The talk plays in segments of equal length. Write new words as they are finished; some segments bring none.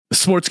The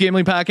Sports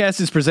Gambling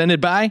Podcast is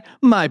presented by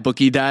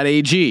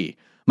MyBookie.ag.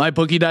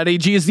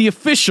 MyBookie.ag is the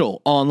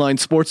official online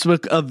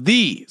sportsbook of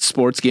the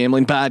Sports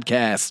Gambling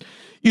Podcast.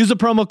 Use the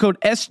promo code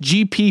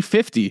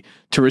SGP50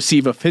 to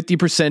receive a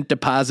 50%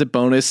 deposit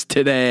bonus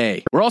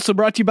today. We're also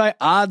brought to you by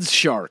Odds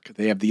Shark.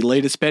 They have the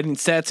latest betting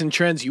stats and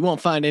trends you won't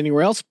find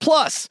anywhere else,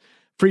 plus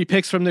free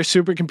picks from their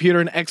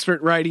supercomputer and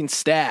expert writing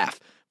staff.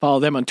 Follow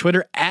them on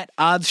Twitter at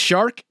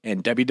OddsShark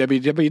and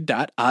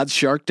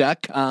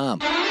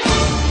www.oddsshark.com.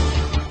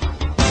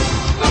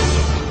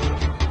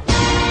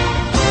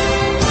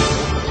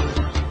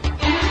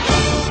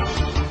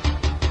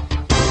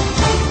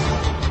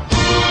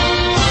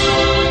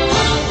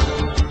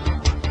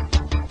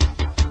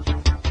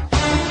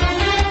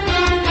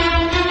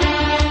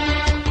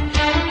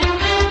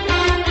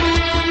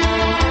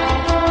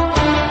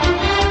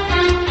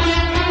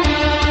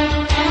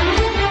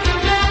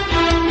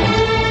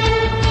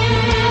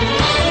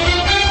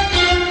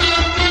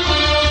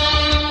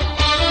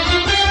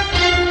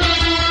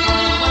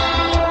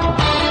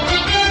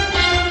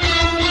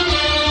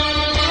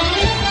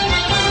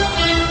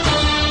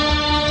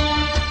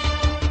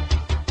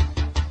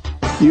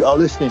 You are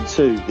listening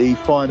to the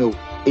final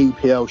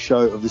EPL show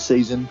of the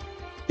season.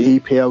 The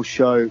EPL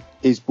show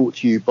is brought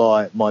to you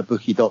by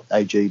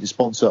MyBookie.ag, the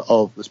sponsor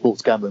of the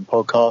Sports Gambling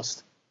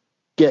Podcast.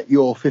 Get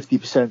your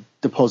 50%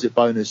 deposit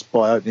bonus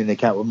by opening an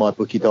account with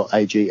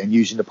MyBookie.ag and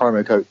using the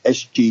promo code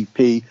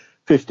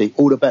SGP50.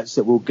 All the bets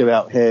that we'll give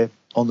out here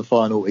on the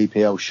final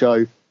EPL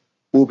show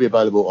will be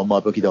available on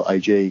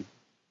MyBookie.ag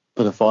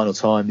for the final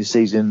time this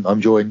season.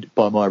 I'm joined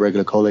by my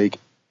regular colleague,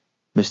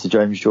 Mr.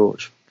 James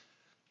George.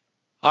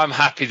 I'm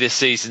happy this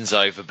season's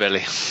over,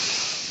 Billy.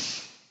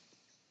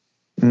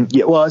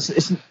 Yeah, well,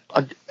 it's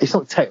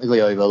not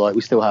technically over. Like,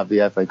 we still have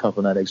the FA Cup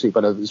on that next week,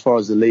 but as far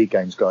as the league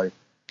games go,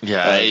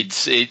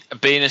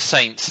 being a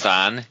Saints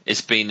fan,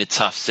 it's been a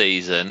tough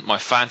season. My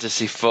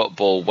fantasy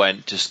football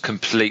went just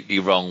completely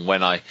wrong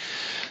when I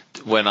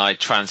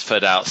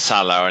transferred out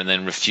Salah and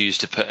then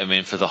refused to put him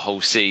in for the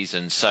whole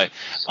season. So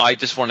I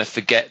just want to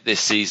forget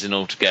this season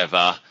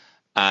altogether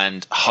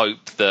and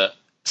hope that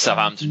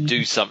Southampton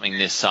do something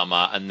this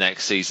summer and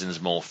next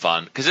season's more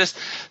fun. Because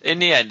in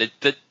the end,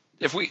 the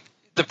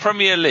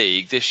Premier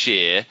League this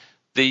year,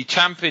 the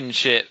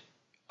Championship,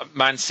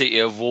 Man City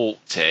have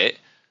walked it.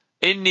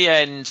 In the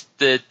end,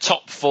 the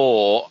top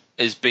four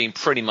has been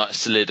pretty much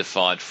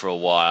solidified for a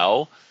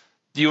while.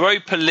 The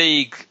Europa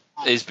League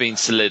has been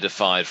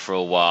solidified for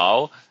a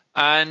while.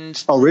 And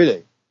oh,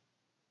 really?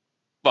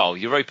 Well,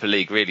 Europa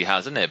League really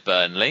hasn't it,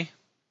 Burnley?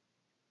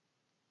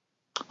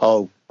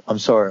 Oh, I'm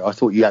sorry. I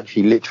thought you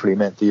actually literally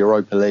meant the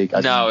Europa League.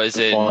 As in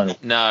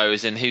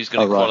who's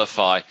going to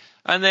qualify. Right.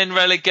 And then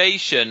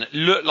relegation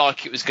looked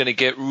like it was going to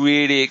get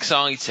really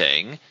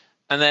exciting.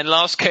 And then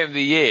last game of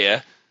the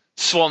year,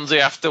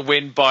 Swansea have to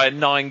win by a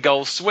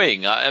 9-goal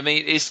swing. I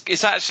mean,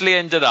 it's actually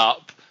ended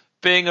up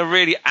being a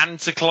really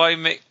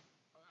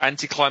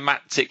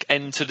anticlimactic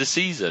end to the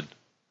season.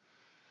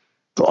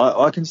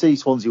 I can see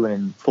Swansea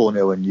winning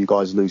 4-0 and you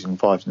guys losing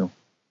 5-0.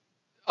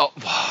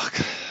 Oh,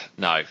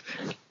 no.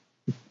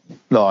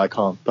 No, I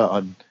can't. But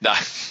I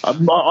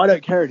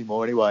don't care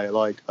anymore anyway.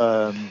 Like,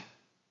 I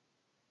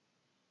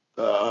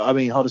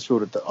mean,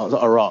 Huddersfield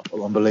are up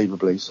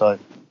unbelievably. So,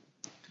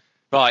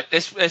 right,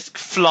 let's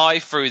fly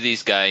through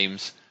these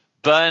games.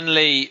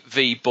 Burnley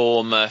v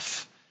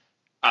Bournemouth.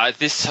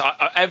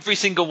 Every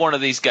single one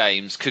of these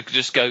games could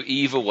just go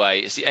either way.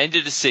 It's the end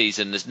of the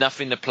season. There's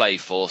nothing to play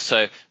for.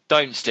 So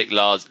don't stick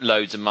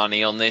loads of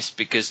money on this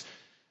because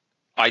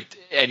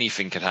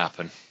anything could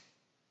happen.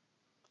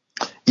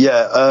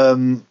 Yeah.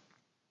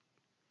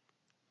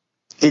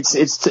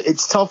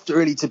 It's tough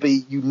to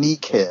be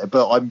unique here,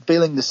 but I'm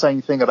feeling the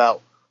same thing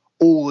about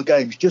all the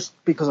games. Just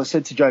because I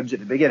said to James at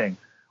the beginning,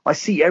 I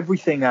see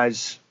everything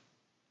as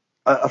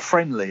a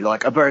friendly,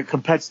 like a very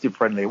competitive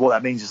friendly. What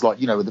that means is, like,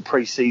 with the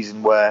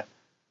pre-season where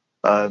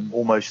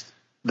almost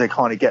they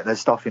kind of get their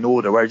stuff in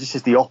order, whereas this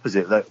is the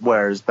opposite.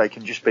 Whereas they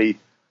can just be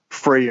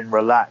free and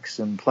relax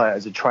and play it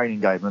as a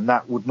training game, and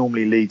that would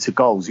normally lead to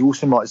goals. You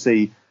also might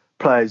see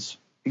players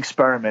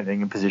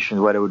experimenting in positions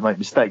where they would make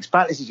mistakes.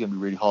 But this is going to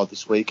be really hard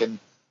this week, and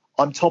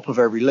I'm top of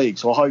every league,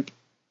 so I hope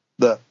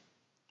that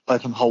I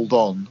can hold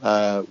on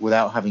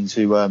without having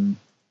to,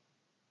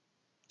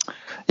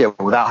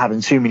 without having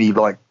too many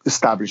like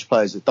established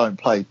players that don't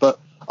play. But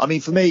I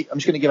mean, for me, I'm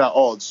just going to give out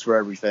odds for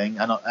everything,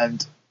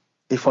 and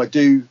if I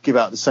do give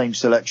out the same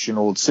selection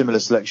or similar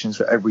selections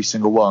for every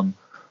single one,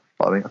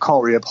 I mean, I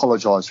can't really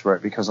apologise for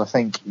it because I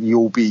think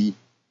you'll be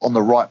on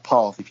the right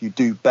path if you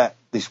do bet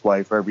this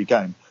way for every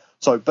game.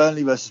 So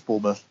Burnley versus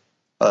Bournemouth,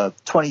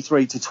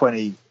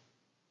 23-20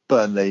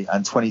 Burnley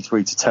and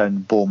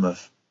 23-10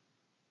 Bournemouth.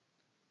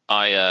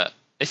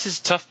 This is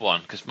a tough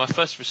one because I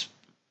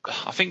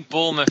think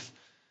Bournemouth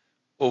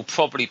will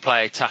probably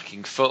play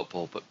attacking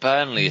football, but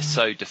Burnley is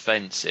so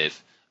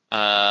defensive.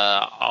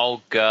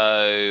 I'll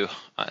go.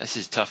 This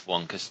is a tough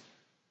one because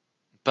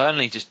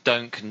Burnley just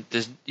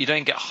you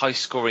don't get high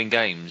scoring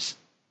games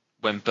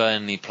when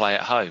Burnley play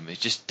at home. It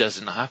just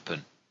doesn't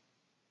happen.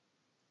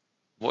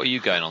 What are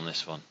you going on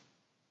this one?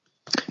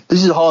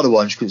 This is a harder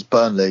one because it's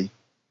Burnley.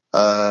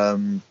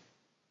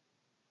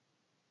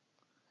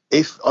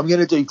 If I'm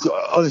going to do,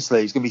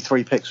 honestly, it's going to be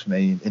 3 picks for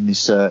me in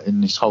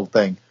this whole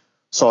thing.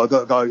 So I've got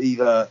to go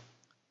either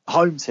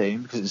home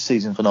team because it's the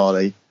season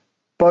finale,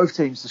 both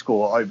teams to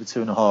score over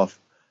 2.5.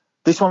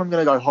 This one I'm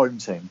going to go home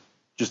team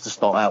just to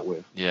start out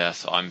with. Yeah,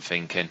 that's what I'm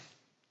thinking.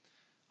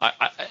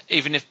 I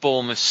even if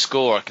Bournemouth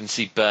score, I can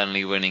see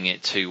Burnley winning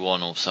it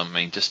 2-1 or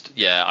something.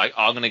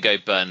 I'm going to go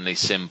Burnley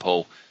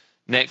simple.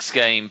 Next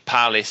game,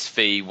 Palace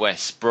v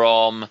West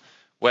Brom.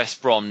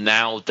 West Brom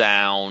now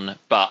down,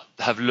 but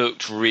have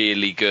looked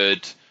really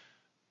good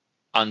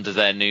under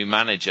their new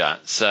manager.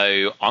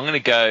 So I'm going to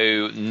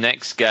go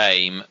next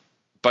game,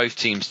 both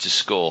teams to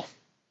score.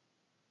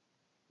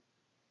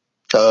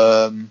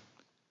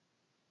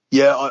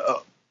 Yeah,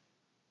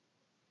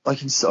 I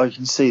can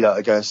see that,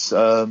 I guess.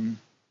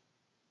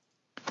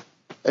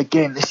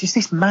 Again, it's just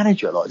this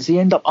manager. Like, does he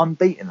end up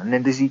unbeaten and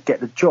then does he get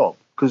the job?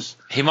 Because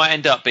he might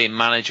end up being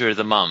manager of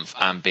the month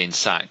and being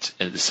sacked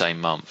in the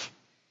same month.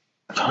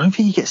 I don't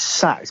think he gets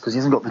sacked because he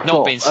hasn't got the job.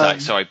 Not being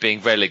sacked,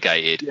 being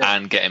relegated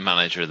and getting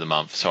manager of the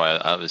month. Sorry,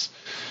 I was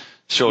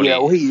surely. Yeah,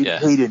 well, he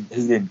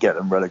didn't get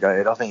them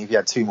relegated. I think if he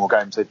had 2 more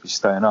games, they'd be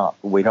staying up.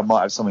 We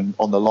might have something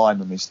on the line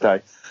on this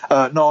day.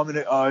 No,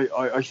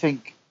 I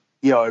think.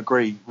 Yeah, I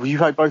agree. Will you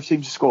take both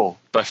teams to score?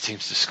 Both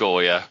teams to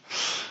score, yeah.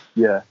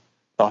 Yeah,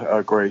 I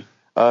agree.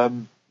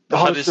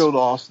 Huddersfield,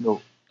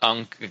 Arsenal.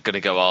 I'm going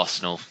to go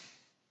Arsenal.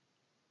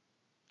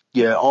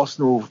 Yeah,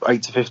 Arsenal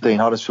 8-15,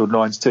 Huddersfield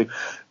 9-2.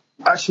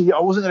 Actually, I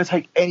wasn't going to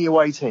take any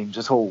away teams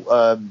at all.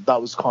 That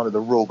was kind of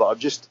the rule, but I've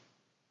just...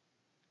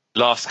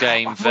 Last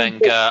game,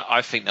 Wenger,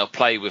 I think they'll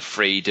play with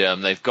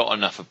freedom. They've got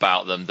enough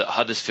about them that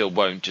Huddersfield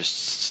won't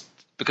just...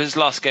 Because it's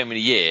last game of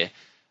the year,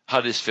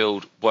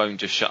 Huddersfield won't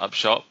just shut up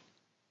shop.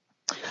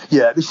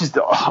 Yeah,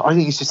 I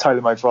think it's just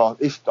tailor-made for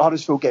Arsenal. If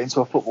Huddersfield get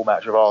into a football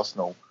match with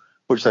Arsenal,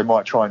 which they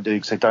might try and do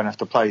because they don't have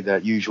to play their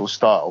usual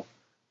style,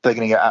 they're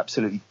going to get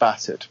absolutely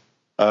battered.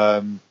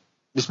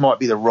 This might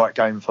be the right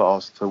game for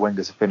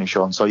Wenger to finish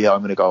on. So, yeah, I'm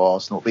going to go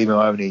Arsenal.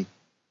 It'll be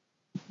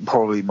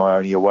probably my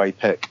only away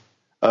pick.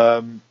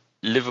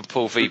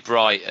 Liverpool v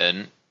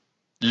Brighton.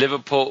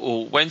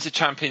 Liverpool, when's the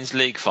Champions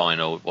League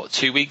final?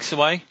 2 weeks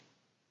away?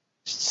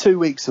 It's 2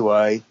 weeks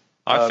away.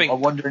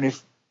 I'm wondering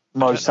if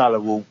Mo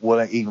Salah will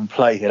even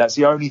play here. That's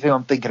the only thing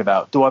I'm thinking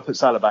about. Do I put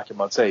Salah back in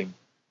my team?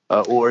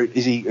 Or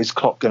is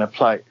Klopp going to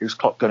play? Is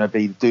Klopp going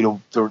to do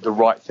the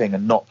right thing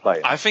and not play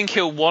it? I think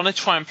he'll want to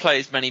try and play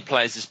as many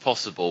players as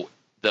possible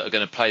that are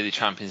going to play the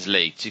Champions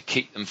League to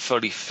keep them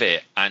fully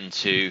fit and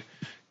to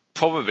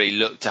probably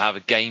look to have a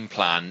game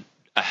plan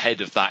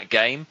ahead of that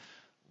game.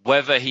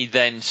 Whether he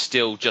then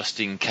still, just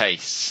in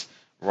case,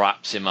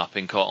 wraps him up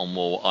in cotton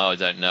wool, I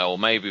don't know. Or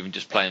maybe even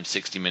just play him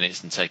 60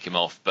 minutes and take him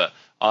off. But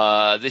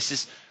this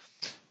is,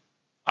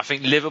 I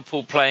think,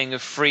 Liverpool playing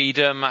of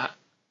freedom.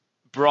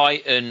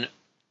 Brighton,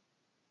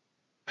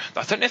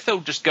 I don't know if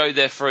they'll just go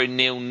there for a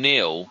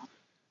 0-0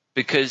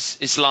 because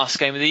it's the last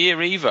game of the year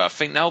either. I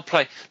think they'll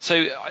play.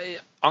 So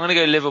I'm going to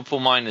go Liverpool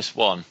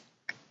 -1.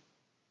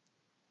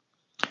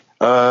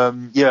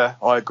 Yeah,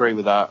 I agree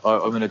with that.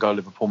 I'm going to go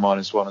Liverpool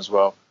 -1 as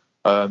well.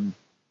 I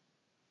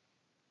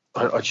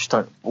just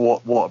don't.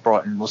 What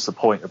Brighton? What's the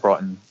point of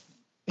Brighton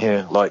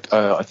here?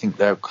 I think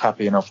they're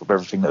happy enough with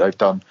everything that they've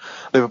done.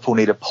 Liverpool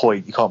need a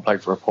point. You can't play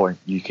for a point.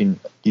 You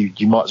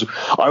might as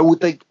well. I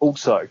would think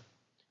also,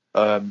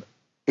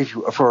 if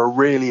you, for a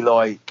really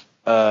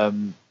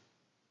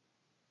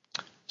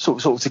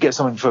sort of to get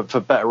something for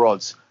better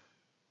odds.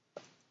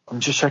 I'm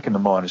just checking the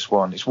 -1. It's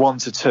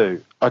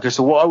 1-2. Okay,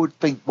 so what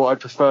I'd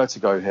prefer to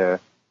go here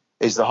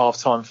is the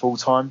half-time,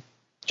 full-time,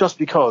 just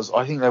because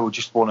I think they would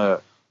just want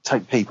to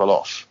take people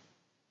off.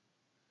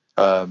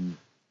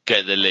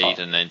 Get the lead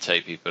and then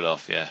take people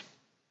off, yeah.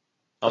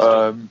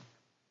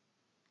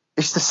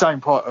 It's the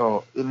same price.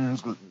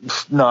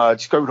 No,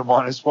 just go with the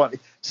 -1. It's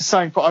the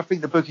same price. I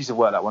think the bookies have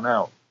worked that one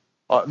out.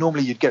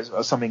 Normally you'd get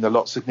something a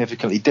lot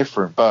significantly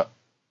different, but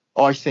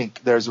I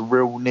think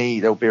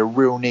there'll be a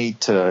real need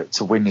to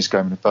win this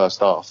game in the first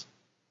half.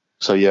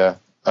 So yeah.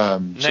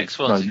 Next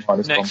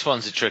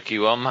one's a tricky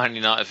one. Man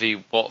United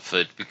v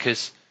Watford,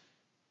 because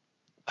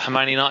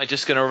Man United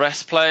just going to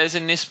rest players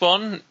in this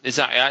one? Is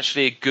that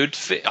actually a good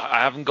fit?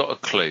 I haven't got a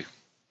clue.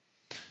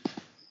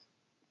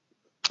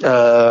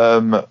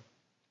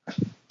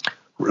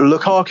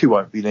 Lukaku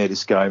won't be near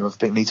this game. I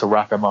think need to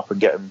wrap him up and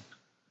get him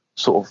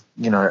sort of,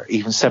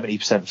 even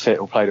 70% fit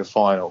or play the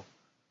final.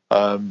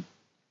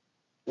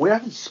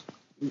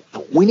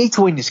 We need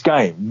to win this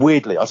game.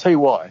 Weirdly, I'll tell you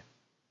why.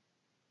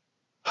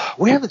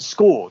 We haven't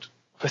scored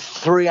for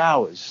 3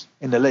 hours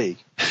in the league.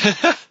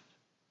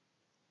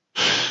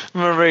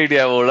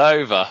 Mourinho all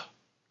over.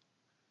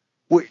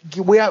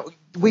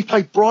 We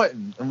played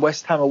Brighton and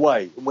West Ham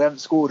away, and we haven't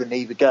scored in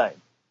either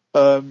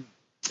game.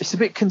 It's a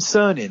bit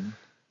concerning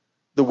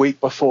the week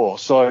before,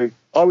 so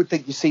I would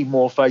think you see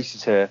more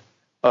faces here.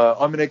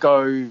 I'm going to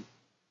go,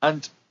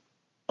 and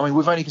I mean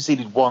we've only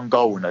conceded 1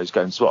 goal in those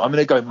games, so I'm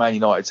going to go Man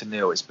United to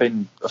 0. It's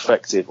been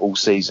effective all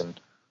season,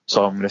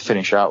 so I'm going to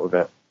finish out with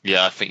it.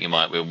 Yeah, I think you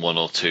might win 1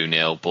 or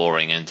 2-0,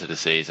 boring into the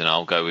season.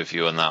 I'll go with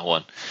you on that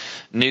one.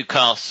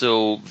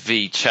 Newcastle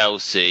v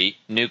Chelsea.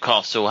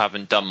 Newcastle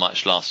haven't done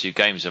much last few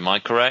games, am I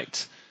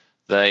correct?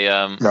 They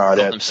got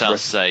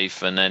themselves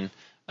safe, and then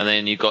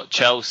you got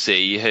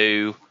Chelsea,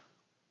 who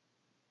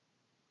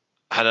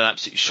had an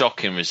absolutely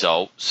shocking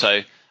result.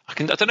 So I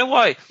don't know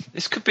why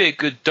this could be a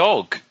good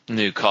dog.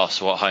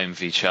 Newcastle at home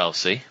v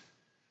Chelsea.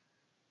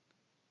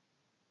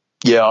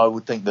 Yeah, I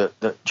would think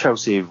that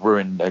Chelsea have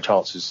ruined their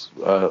chances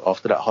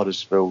after that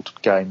Huddersfield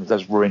game.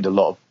 That's ruined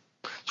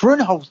it's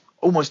ruined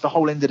almost the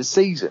whole end of the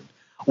season.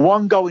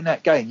 One goal in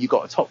that game, you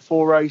got a top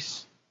 4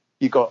 race,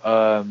 you got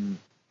a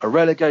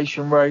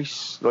relegation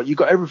race, like you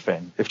got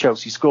everything if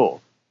Chelsea score.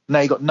 Now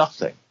you got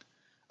nothing.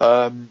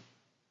 I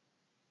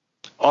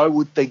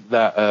would think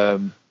that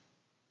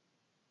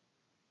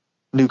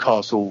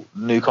Newcastle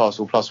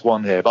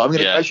 +1 here, but I'm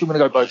going to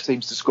go both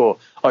teams to score.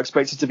 I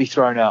expect it to be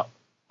thrown out.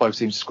 Both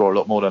teams to score a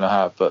lot more than I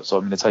have, so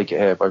I'm going to take it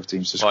here. Both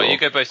teams to score. Right, you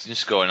go both teams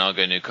to score, and I'll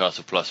go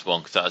Newcastle +1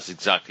 because that's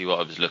exactly what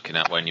I was looking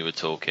at when you were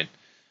talking.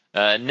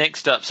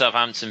 Next up,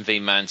 Southampton v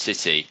Man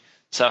City.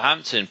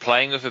 Southampton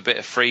playing with a bit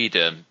of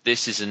freedom.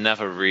 This is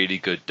another really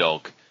good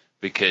dog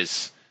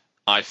because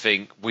I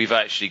think we've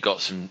actually got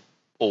some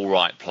all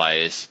right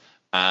players,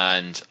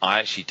 and I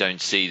actually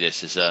don't see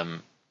this as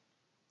an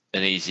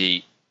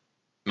easy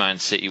Man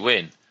City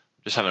win.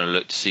 I'm just having a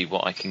look to see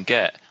what I can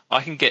get.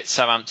 I can get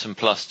Southampton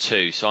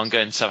 +2, so I'm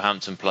going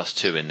Southampton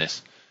 +2 in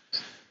this.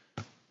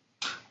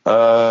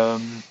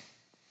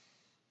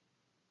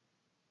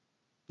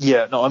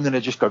 Yeah, no, I'm going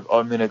to just go.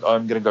 I'm going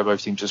to go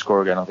both teams to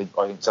score again. I think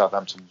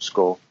Southampton will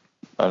score.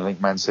 I think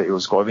Man City will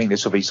score. I think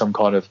this will be some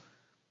kind of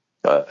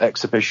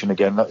exhibition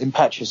again. In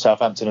patches,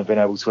 Southampton have been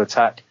able to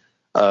attack.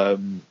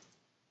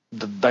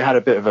 They had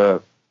a bit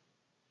of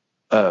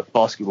a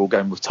basketball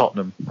game with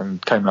Tottenham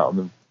and came out on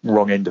the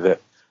wrong end of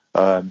it.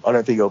 I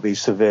don't think it'll be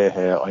severe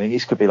here. I think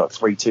this could be like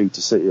 3-2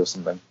 to City or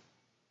something.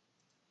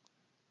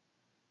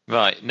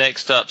 Right,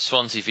 next up,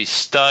 Swansea v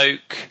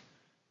Stoke.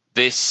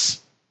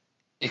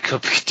 It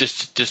could be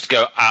just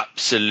go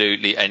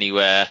absolutely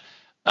anywhere.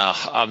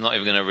 I'm not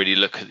even going to really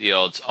look at the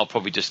odds. I'll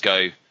probably just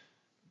go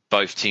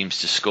both teams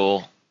to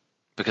score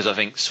because I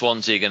think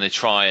Swansea are going to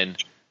try and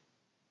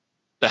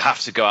they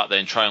have to go out there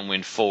and try and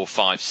win 4,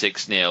 5,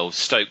 6-0.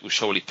 Stoke will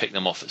surely pick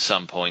them off at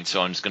some point,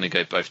 so I'm just going to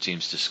go both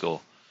teams to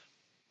score.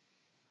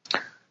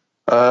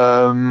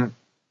 Do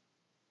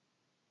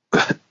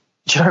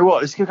you know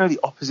what? Let's go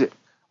the opposite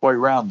way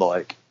round.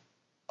 Like,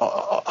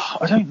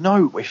 I don't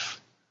know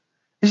if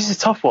this is a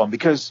tough one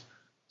because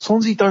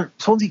Swansea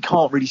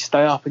can't really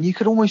stay up, and you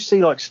could almost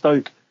see like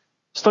Stoke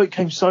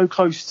came so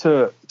close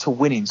to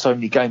winning so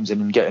many games and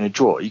then getting a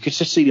draw. You could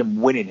just see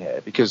them winning here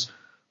because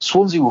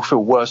Swansea will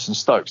feel worse than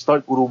Stoke.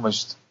 Stoke would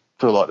almost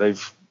feel like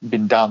they've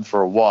been down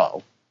for a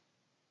while.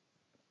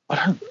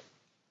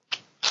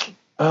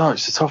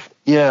 It's a tough.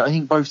 Yeah, I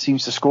think both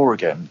teams to score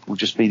again will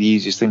just be the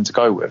easiest thing to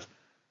go with.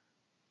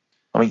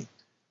 I mean,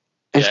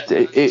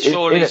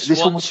 surely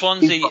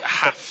Swansea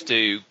have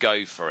to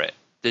go for it.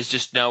 There's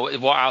just no.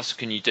 What else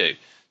can you do?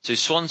 So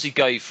Swansea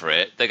go for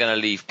it. They're going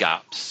to leave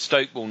gaps.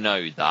 Stoke will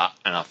know that,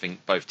 and I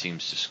think both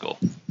teams to score.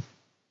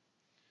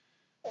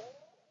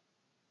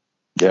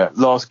 Yeah,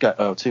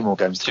 two more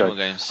games to go. 2 more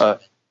games.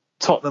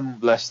 Tottenham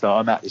Leicester.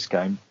 I'm at this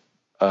game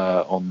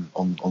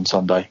on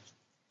Sunday.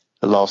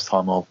 The last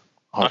time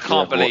I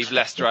can't believe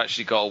Leicester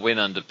actually got a win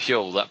under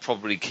Puel. That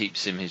probably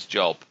keeps him his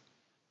job,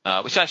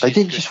 which actually is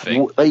a good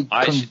thing.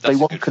 They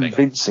won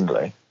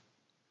convincingly.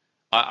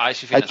 I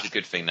actually think that's a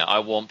good thing. Now I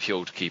want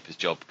Puel to keep his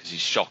job because he's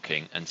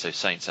shocking, and so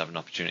Saints have an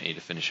opportunity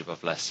to finish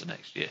above Leicester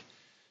next year.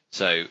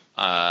 So,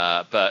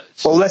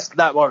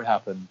 that won't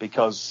happen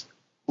because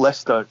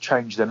Leicester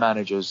changed their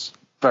managers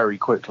very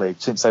quickly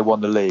since they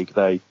won the league.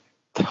 I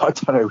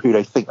don't know who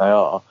they think they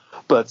are,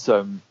 but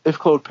if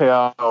Claude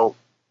Puel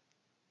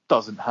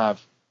doesn't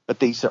have a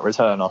decent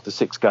return after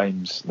 6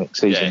 games next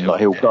season,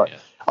 he'll go. Yeah.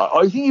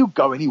 I think he'll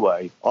go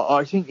anyway.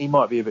 I think he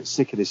might be a bit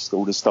sick of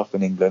all this stuff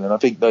in England, and I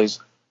think there's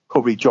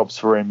probably jobs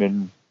for him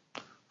in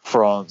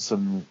France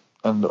and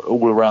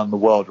all around the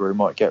world where he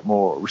might get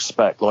more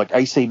respect, like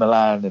AC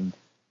Milan and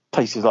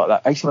places like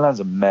that. AC Milan's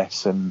a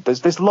mess, and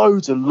there's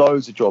loads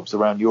of jobs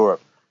around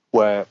Europe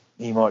where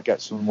he might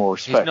get some more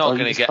respect. He's not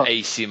going to get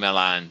AC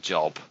Milan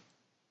job.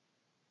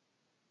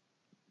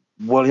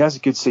 Well, he has a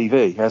good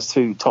CV. He has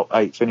 2 top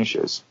 8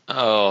 finishes.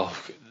 Oh,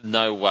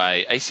 no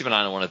way. AC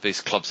Milan are one of the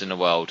biggest clubs in the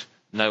world.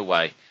 No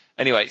way.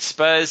 Anyway,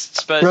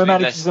 Spurs. Who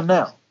manages them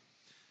now?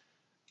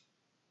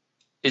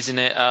 Isn't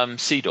it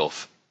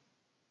Seedorf?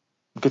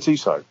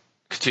 Gattuso,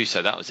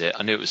 that was it.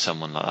 I knew it was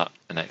someone like that,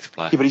 an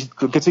ex-player. Yeah,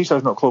 but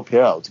Gattuso's not Claude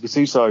Puel.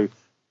 Gattuso,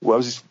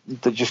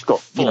 they just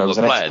got, was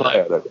an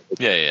ex-player.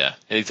 Yeah,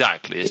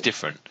 exactly. It's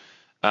different.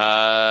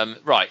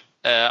 Right,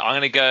 I'm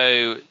going to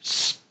go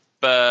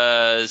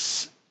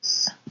Spurs.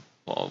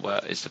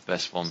 Where is the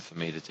best one for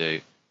me to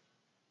do?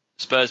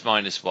 Spurs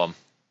 -1.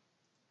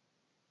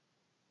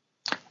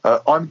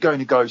 I'm going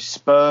to go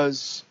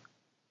Spurs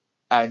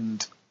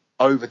and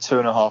over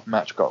 2.5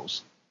 match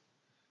goals.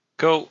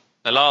 Cool.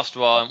 The last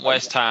one,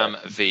 West Ham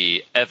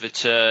v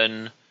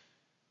Everton.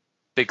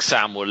 Big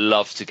Sam would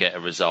love to get a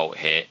result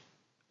here.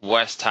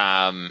 West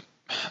Ham,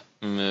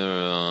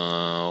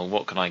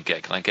 what can I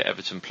get? Can I get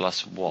Everton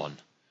 +1?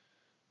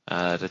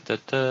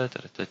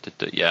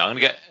 Yeah, I'm going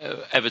to get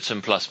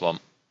Everton +1.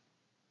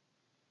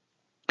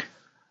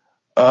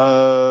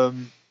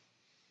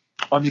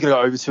 I'm just going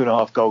to go over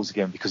 2.5 goals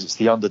again because it's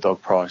the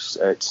underdog price.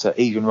 It's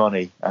even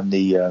money, and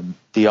the over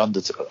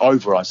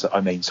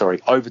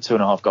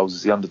 2.5 goals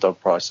is the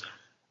underdog price.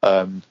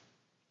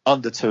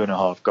 Under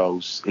 2.5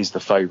 goals is the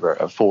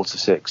favourite at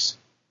 4-6.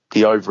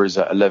 The over is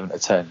at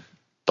 11-10.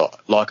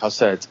 But like I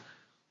said,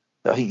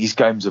 I think these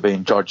games are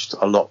being judged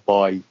a lot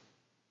by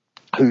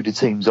who the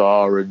teams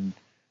are and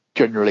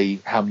generally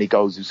how many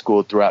goals they've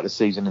scored throughout the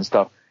season and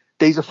stuff.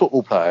 These are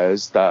football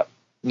players that,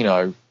 you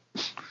know,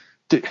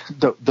 this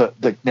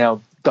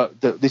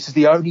is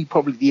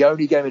probably the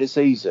only game of the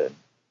season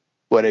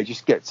where they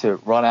just get to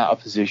run out of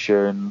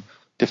position.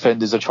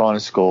 Defenders are trying to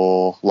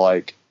score,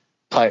 like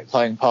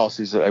playing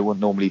passes that they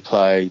wouldn't normally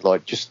play,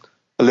 like just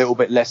a little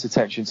bit less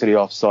attention to the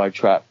offside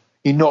trap.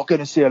 You're not going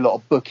to see a lot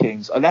of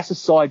bookings, and that's a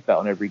side bet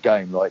on every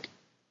game. Like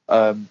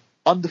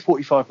under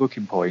 45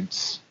 booking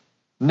points,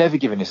 never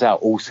giving this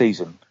out all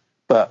season,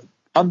 but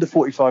under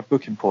 45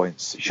 booking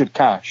points should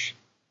cash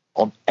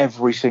on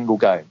every single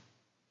game.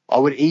 I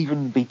would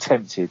even be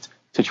tempted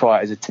to try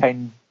it as a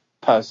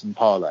 10-person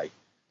parlay.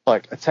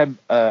 Like a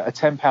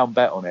 £10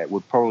 bet on it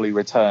would probably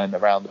return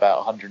around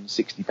about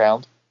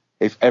 £160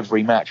 if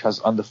every match has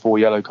under 4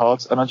 yellow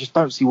cards, and I just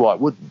don't see why it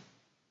wouldn't.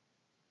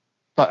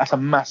 Like, that's a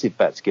massive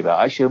bet to give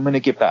out. Actually, I'm going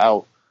to give that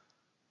out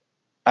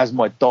as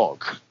my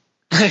dog.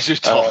 As your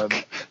dog?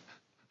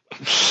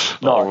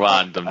 Not a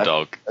random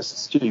dog. It's a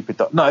stupid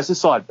dog. No, it's a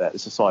side bet.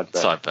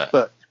 Side bet.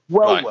 But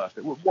worth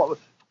it. What,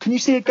 can you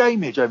see a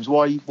game here, James?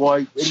 Why?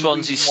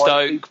 Swansea,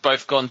 Stoke,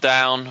 both gone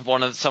down.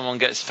 Someone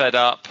gets fed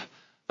up.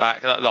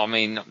 That's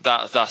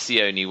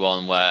the only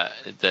one where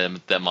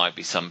there might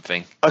be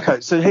something.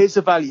 Okay, so here's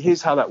the value.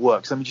 Here's how that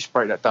works. Let me just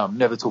break that down.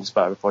 Never talked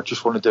about it before. I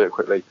just want to do it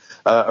quickly.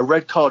 A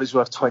red card is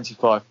worth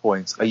 25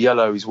 points. A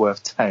yellow is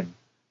worth 10.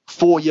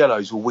 4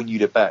 yellows will win you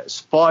the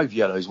bets. 5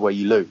 yellows where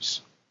you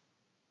lose.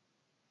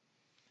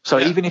 So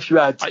even if you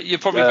had... You're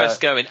probably best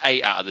going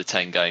 8 out of the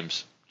 10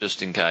 games,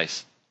 just in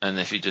case. And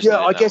if you just... Yeah,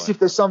 I guess if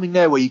there's something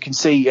there where you can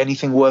see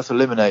anything worth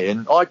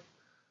eliminating...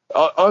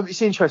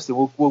 it's interesting.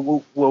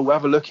 We'll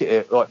have a look at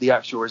it, like the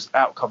actual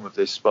outcome of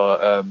this,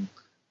 but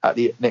at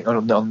the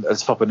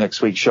top of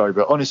next week's show.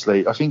 But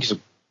honestly, I think it's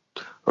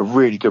a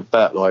really good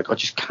bet. Like, I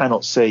just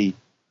cannot see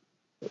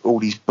all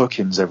these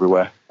bookings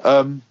everywhere.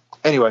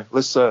 Anyway,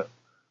 let's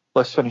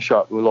finish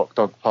up with lock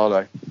dog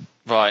parlay.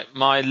 Right,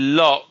 my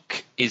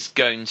lock is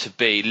going to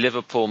be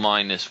Liverpool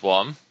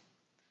 -1.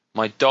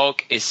 My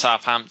dog is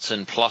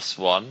Southampton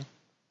 +1.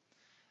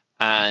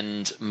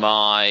 And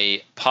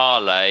my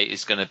parlay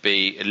is going to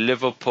be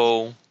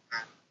Liverpool,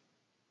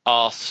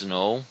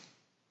 Arsenal,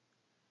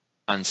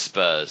 and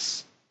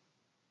Spurs.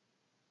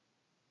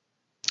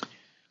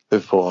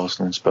 Liverpool,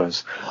 Arsenal, and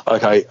Spurs.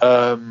 Okay.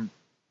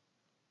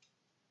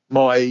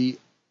 My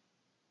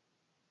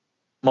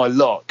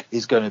lock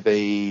is going to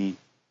be...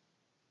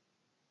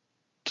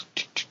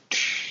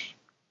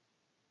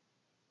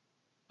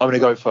 I'm going to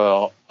go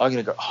for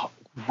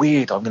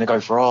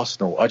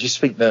Arsenal. I just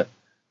think that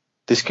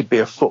this could be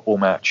a football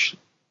match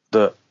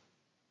that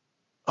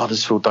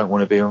Huddersfield don't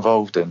want to be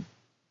involved in.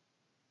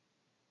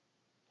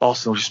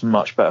 Arsenal just a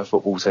much better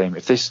football team.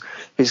 If it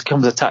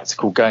becomes a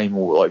tactical game,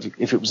 or like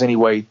if it was any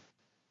way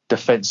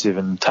defensive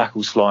and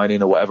tackles flying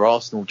in or whatever,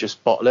 Arsenal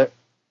just bottle it.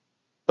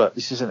 But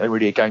this isn't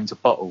really a game to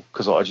bottle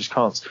because I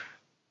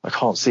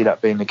can't see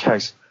that being the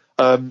case.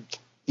 No,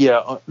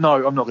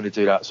 I'm not going to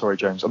do that. Sorry,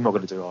 James. I'm not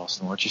going to do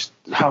Arsenal.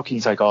 How can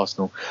you take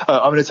Arsenal?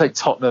 I'm going to take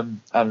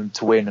Tottenham and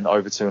to win and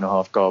over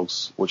 2.5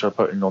 goals, which I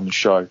put in on the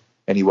show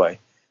anyway.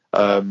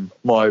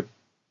 My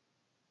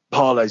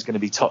parlay is going to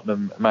be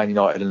Tottenham, Man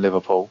United, and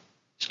Liverpool.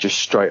 It's just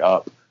straight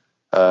up,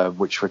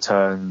 which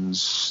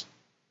returns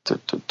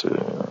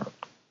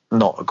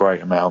not a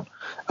great amount.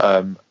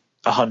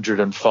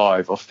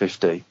 105 off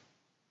 50. It's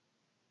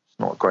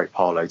not a great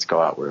parlay to go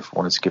out with. I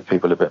wanted to give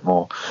people a bit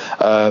more.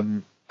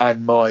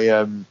 And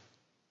my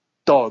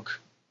dog,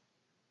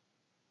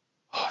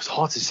 it's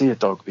hard to see a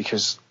dog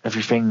because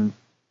everything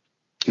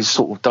is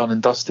sort of done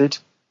and dusted.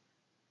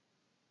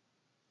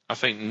 I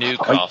think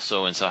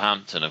Newcastle and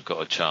Southampton have got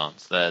a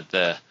chance. They're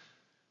the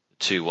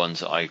 2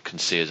 ones that I can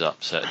see as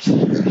upsets.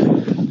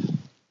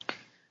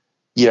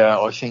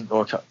 Yeah, I think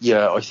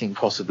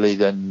possibly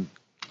then.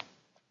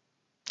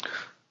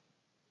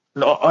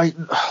 I'm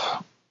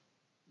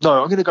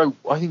going to go.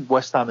 I think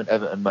West Ham and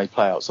Everton may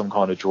play out some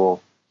kind of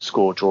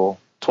score draw.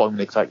 So I'm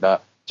going to take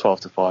that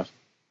 12-5.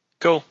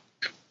 Cool.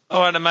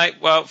 All right, then, mate.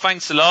 Well,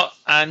 thanks a lot.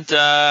 And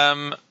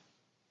are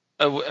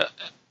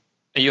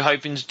you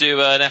hoping to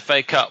do an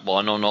FA Cup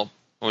one or not?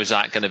 Or is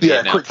that going to be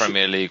a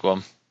Premier League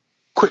one?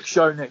 Quick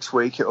show next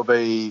week. It'll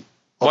be.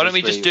 Why don't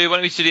we do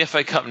the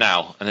FA Cup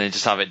now and then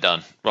just have it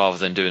done rather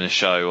than doing a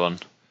show on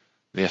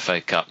the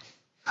FA Cup?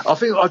 I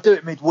think I'll do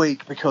it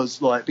midweek because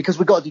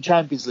we've got to do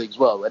Champions League as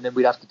well, and then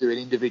we'd have to do an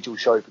individual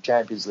show for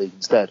Champions League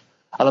instead.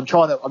 And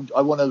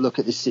I want to look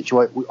at this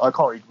situation. We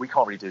can't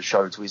really do a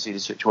show until we see the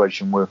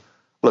situation with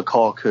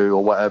Lukaku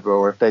or whatever,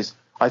 or if there's.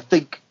 I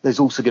think there's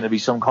also going to be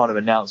some kind of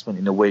announcement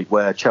in the week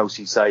where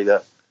Chelsea say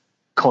that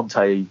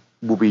Conte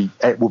will be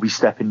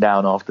stepping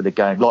down after the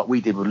game, like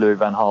we did with Louis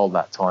van Gaal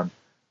that time.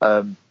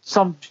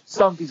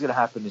 Something's going to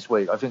happen this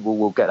week. I think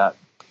we'll get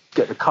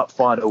the cup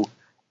final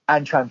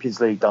and Champions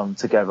League done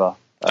together.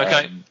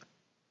 Okay,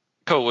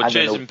 cool. Well,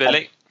 cheers, and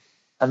Billy.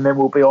 And then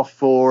we'll be off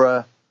for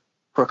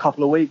a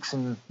couple of weeks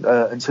and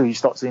until he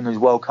starts seeing his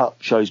World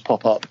Cup shows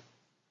pop up.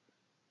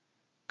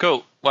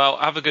 Cool. Well,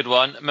 have a good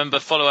one. Remember,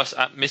 follow us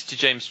at Mr.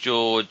 James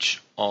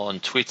George on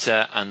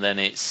Twitter, and then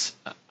it's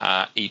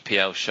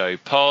EPL Show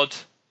Pod.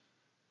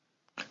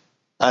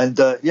 And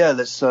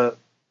let's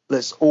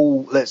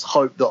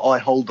hope that I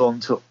hold on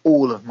to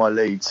all of my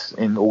leads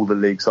in all the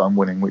leagues that I'm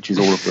winning, which is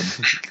all of them.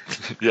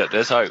 Yeah,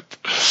 there's hope.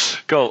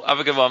 Cool. Have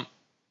a good one.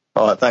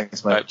 All right,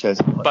 thanks, mate. Right.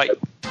 Cheers. Bye.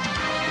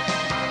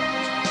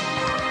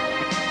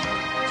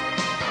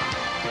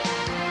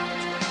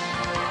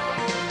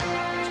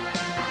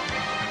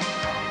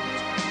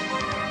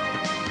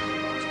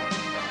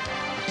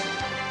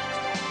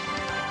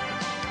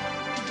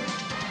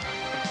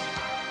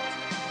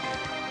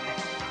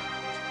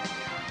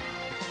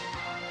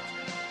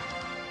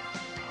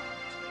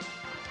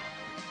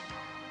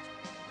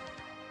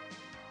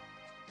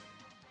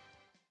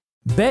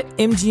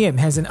 BetMGM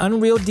has an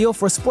unreal deal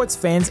for sports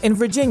fans in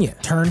Virginia.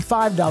 Turn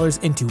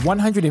 $5 into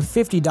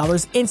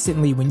 $150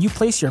 instantly when you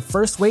place your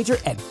first wager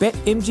at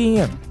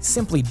BetMGM.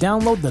 Simply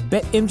download the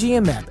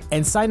BetMGM app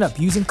and sign up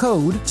using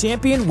code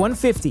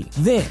Champion150.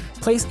 Then,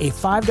 place a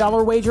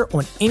 $5 wager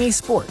on any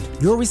sport.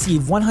 You'll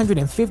receive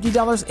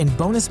 $150 in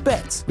bonus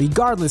bets,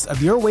 regardless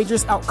of your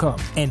wager's outcome.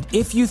 And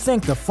if you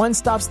think the fun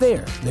stops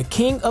there, the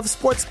king of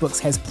sportsbooks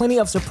has plenty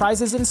of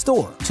surprises in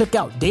store. Check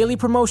out daily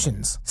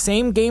promotions,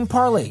 same-game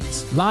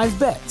parlays, live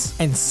bets,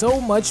 and so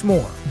much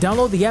more.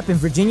 Download the app in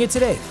Virginia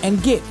today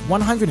and get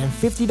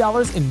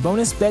 $150 in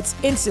bonus bets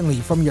instantly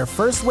from your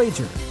first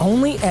wager.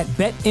 Only at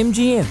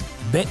BetMGM.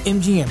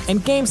 BetMGM and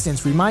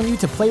GameSense remind you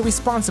to play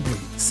responsibly.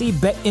 See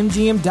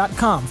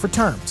BetMGM.com for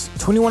terms.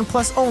 21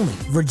 plus only.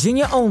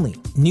 Virginia only.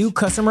 New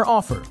customer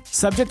offer.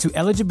 Subject to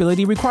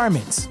eligibility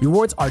requirements.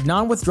 Rewards are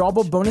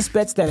non-withdrawable bonus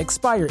bets that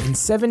expire in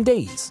 7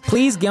 days.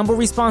 Please gamble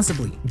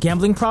responsibly.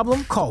 Gambling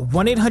problem? Call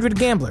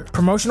 1-800-GAMBLER.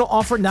 Promotional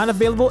offer not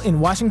available in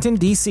Washington,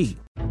 D.C.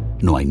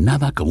 No hay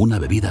nada como una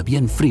bebida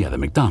bien fría de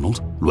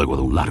McDonald's luego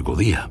de un largo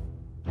día.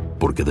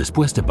 Porque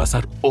después de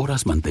pasar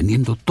horas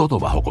manteniendo todo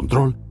bajo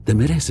control, te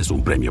mereces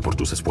un premio por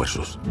tus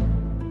esfuerzos.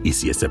 Y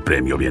si ese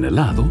premio viene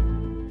helado,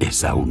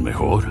 es aún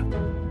mejor.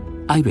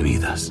 Hay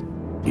bebidas,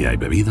 y hay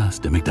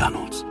bebidas de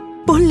McDonald's.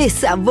 Ponle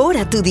sabor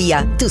a tu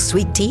día. Tu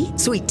Sweet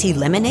Tea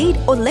Lemonade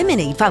o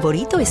Lemonade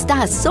favorito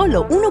está a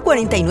solo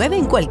 $1.49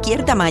 en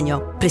cualquier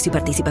tamaño. Precio y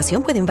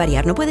participación pueden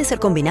variar, no puede ser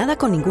combinada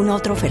con ninguna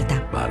otra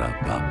oferta.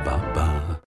 Ba-da-ba-ba-ba.